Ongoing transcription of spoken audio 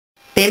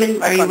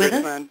Damon, are you with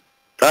us?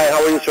 Hi,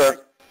 how are you, sir?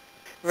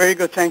 Very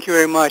good. Thank you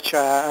very much.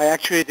 I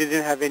actually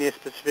didn't have any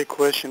specific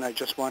question. I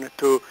just wanted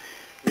to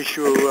wish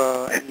you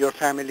and your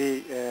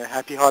family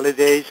happy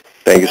holidays.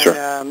 Thank you, sir.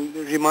 And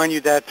remind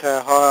you that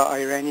how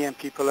Iranian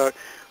people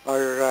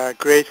are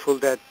grateful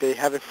that they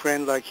have a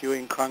friend like you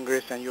in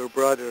Congress and your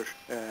brother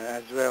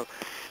as well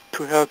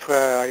to help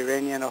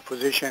Iranian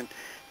opposition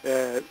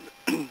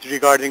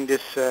regarding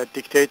this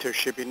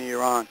dictatorship in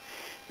Iran.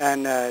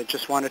 And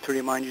just wanted to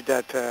remind you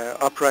that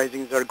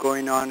uprisings are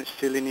going on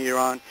still in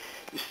Iran.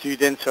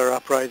 Students are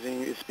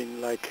uprising. It's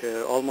been like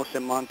almost a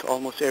month,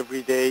 almost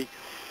every day.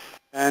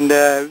 And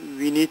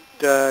we need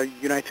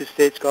United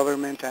States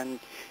government and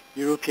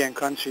European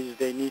countries,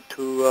 they need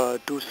to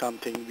do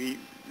something.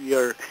 We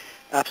are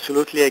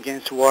absolutely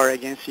against war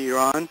against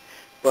Iran,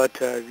 but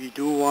we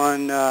do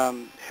want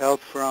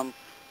help from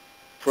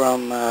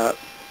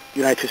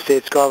United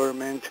States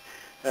government,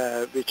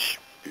 which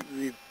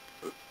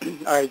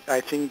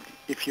I think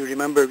if you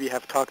remember, we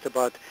have talked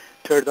about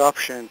third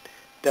option,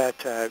 that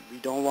we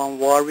don't want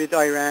war with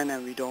Iran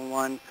and we don't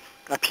want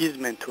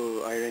appeasement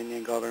to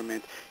Iranian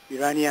government.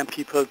 Iranian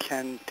people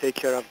can take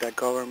care of that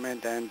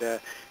government and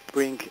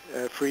bring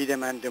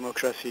freedom and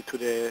democracy to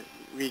the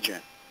region.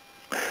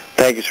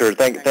 Thank you, sir.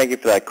 Thank you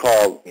for that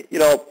call. You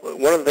know,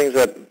 one of the things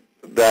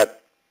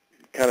that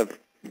kind of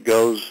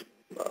goes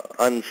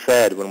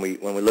unsaid when we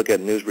look at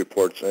news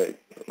reports, when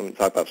we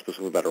talk about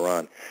specifically about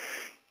Iran,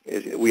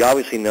 is we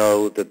obviously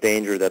know the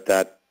danger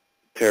that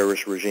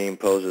terrorist regime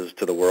poses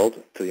to the world,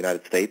 to the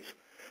United States,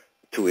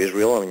 to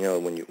Israel. I mean, you know,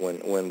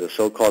 when the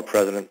so-called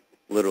president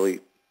literally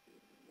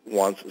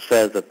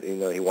says that, you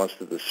know, he wants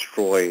to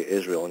destroy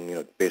Israel and, you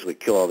know, basically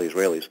kill all the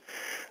Israelis,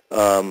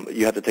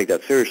 you have to take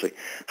that seriously.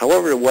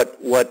 However,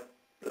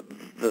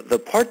 the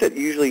part that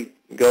usually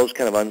goes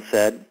kind of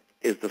unsaid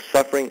is the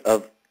suffering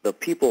of the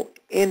people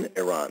in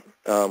Iran.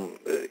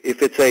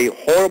 If it's a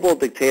horrible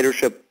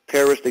dictatorship,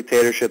 terrorist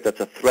dictatorship that's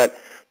a threat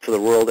to the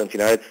world and to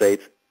the United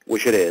States,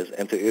 which it is,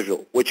 and to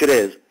Israel, which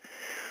it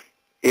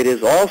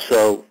is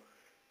also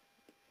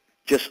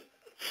just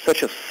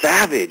such a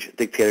savage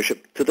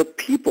dictatorship to the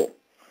people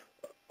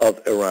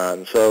of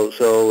Iran. So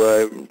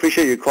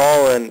appreciate your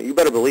call, and you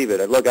better believe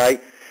it. Look, I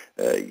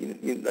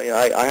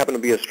happen to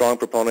be a strong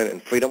proponent in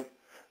freedom.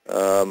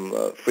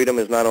 Freedom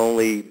is not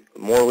only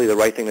morally the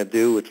right thing to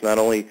do, it's not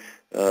only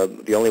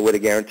the only way to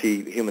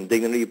guarantee human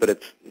dignity, but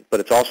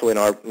it's also in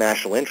our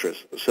national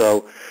interest.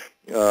 So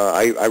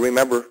I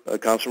remember,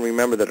 constantly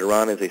remember that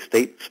Iran is a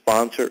state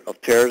sponsor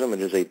of terrorism.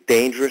 It is a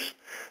dangerous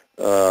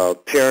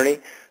tyranny,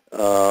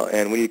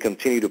 and we need to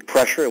continue to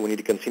pressure, and we need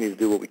to continue to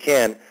do what we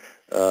can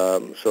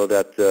so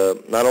that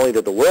not only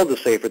that the world is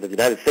safer, that the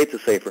United States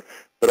is safer,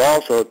 but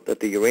also that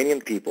the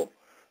Iranian people,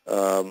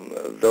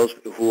 those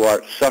who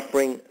are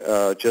suffering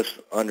just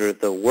under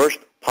the worst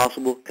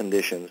possible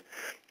conditions.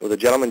 What the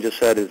gentleman just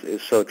said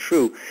is so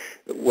true.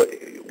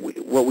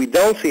 What we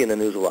don't see in the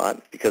news a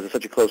lot, because it's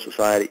such a closed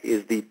society,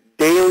 is the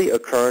daily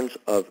occurrence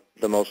of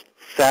the most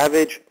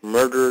savage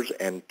murders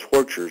and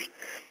tortures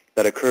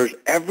that occurs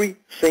every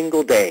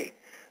single day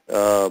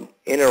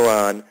in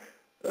Iran.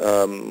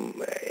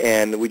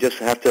 And we just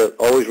have to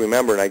always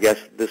remember, and I guess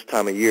this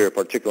time of year,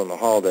 particularly in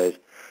the holidays,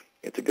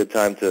 it's a good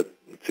time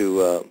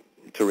to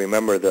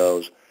remember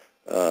those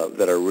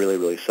that are really,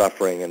 really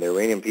suffering. And the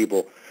Iranian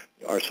people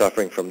are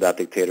suffering from that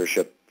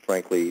dictatorship,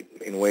 frankly,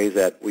 in ways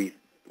that we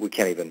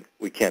can't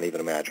even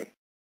imagine.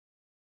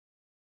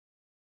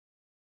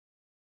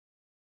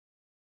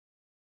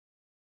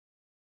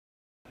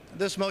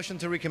 This motion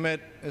to recommit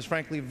is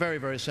frankly very,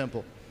 very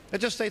simple. It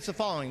just states the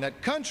following,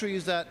 that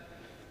countries that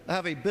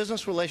have a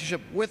business relationship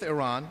with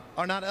Iran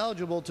are not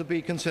eligible to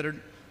be considered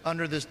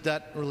under this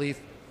debt relief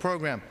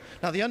program.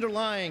 Now, the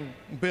underlying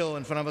bill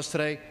in front of us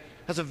today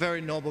has a very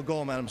noble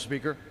goal, Madam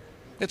Speaker.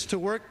 It's to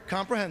work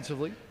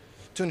comprehensively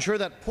to ensure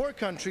that poor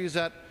countries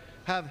that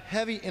have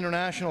heavy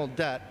international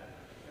debt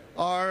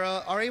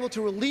are able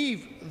to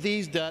relieve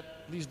these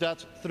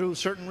debts through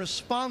certain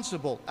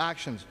responsible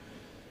actions.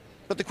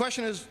 But the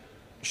question is,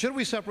 should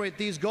we separate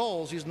these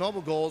goals, these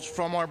noble goals,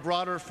 from our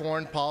broader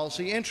foreign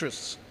policy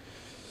interests?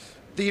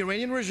 The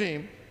Iranian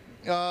regime,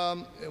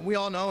 we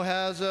all know,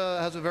 has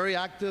a very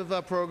active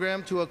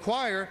program to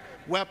acquire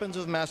weapons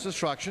of mass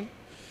destruction,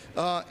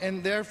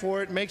 and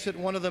therefore it makes it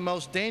one of the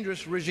most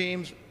dangerous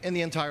regimes in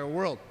the entire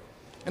world.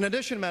 In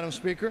addition, Madam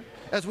Speaker,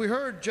 as we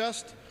heard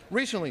just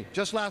recently,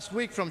 just last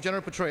week from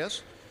General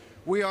Petraeus,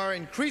 we are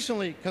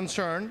increasingly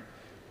concerned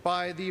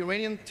by the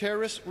Iranian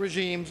terrorist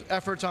regime's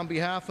efforts on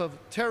behalf of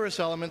terrorist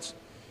elements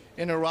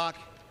in Iraq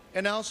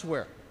and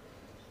elsewhere.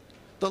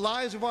 The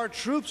lives of our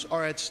troops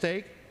are at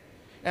stake,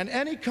 and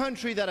any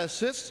country that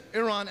assists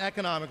Iran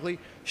economically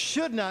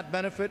should not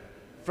benefit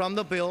from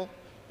the bill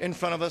in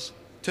front of us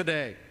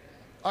today.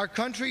 Our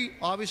country,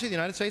 obviously the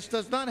United States,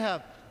 does not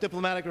have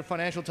diplomatic or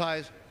financial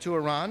ties to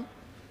Iran,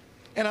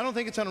 and I don't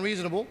think it's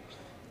unreasonable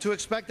to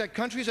expect that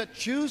countries that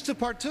choose to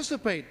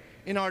participate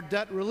in our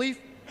debt relief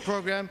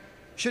program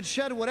should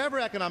shed whatever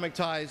economic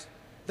ties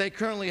they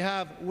currently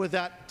have with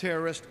that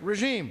terrorist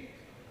regime.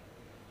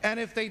 And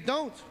if they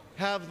don't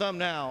have them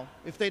now,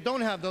 if they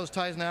don't have those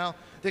ties now,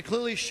 they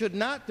clearly should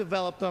not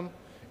develop them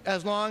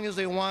as long as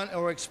they want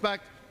or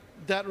expect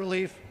debt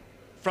relief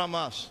from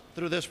us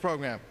through this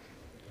program.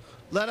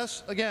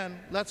 Let's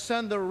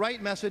send the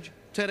right message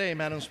today,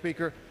 Madam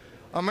Speaker.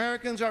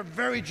 Americans are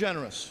very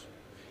generous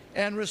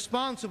and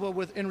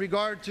responsible in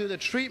regard to the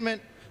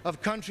treatment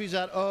of countries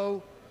that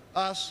owe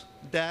us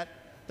debt,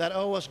 that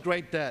owe us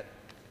great debt.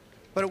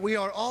 But we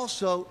are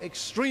also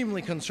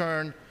extremely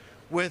concerned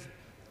with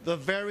the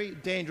very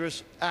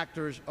dangerous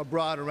actors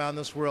abroad around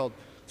this world.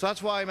 So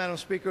that's why, Madam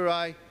Speaker,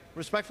 I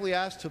respectfully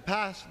ask to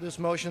pass this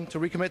motion to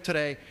recommit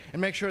today and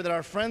make sure that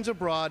our friends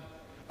abroad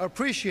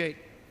appreciate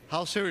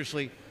how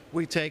seriously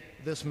we take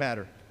this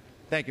matter.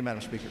 Thank you,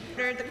 Madam Speaker.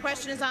 The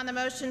question is on the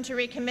motion to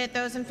recommit.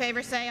 Those in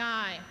favor say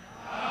aye.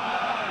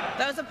 Aye.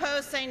 Those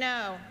opposed say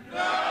no.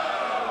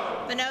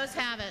 No. The noes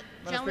have it.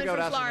 Gentleman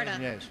from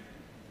Florida.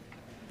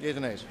 Yeas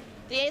and nays.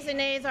 The yeas and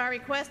nays are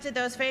requested.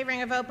 Those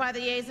favoring a vote by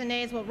the yeas and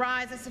nays will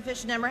rise. A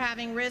sufficient number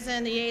having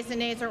risen, the yeas and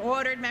nays are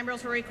ordered.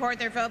 Members will record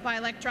their vote by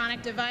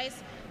electronic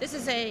device. This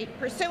is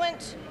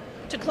pursuant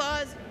to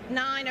Clause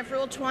 9 of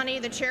Rule 20.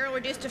 The chair will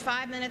reduce to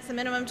 5 minutes the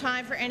minimum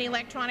time for any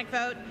electronic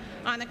vote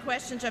on the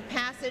questions of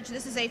passage.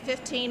 This is a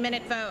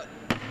 15-minute vote.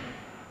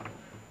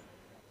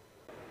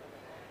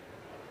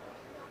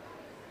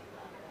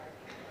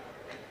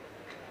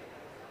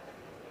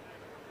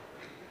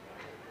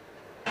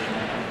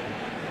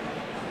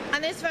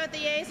 On this vote, the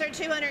yeas are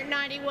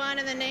 291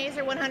 and the nays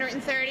are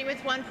 130.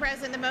 With one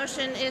present, the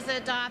motion is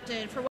adopted. For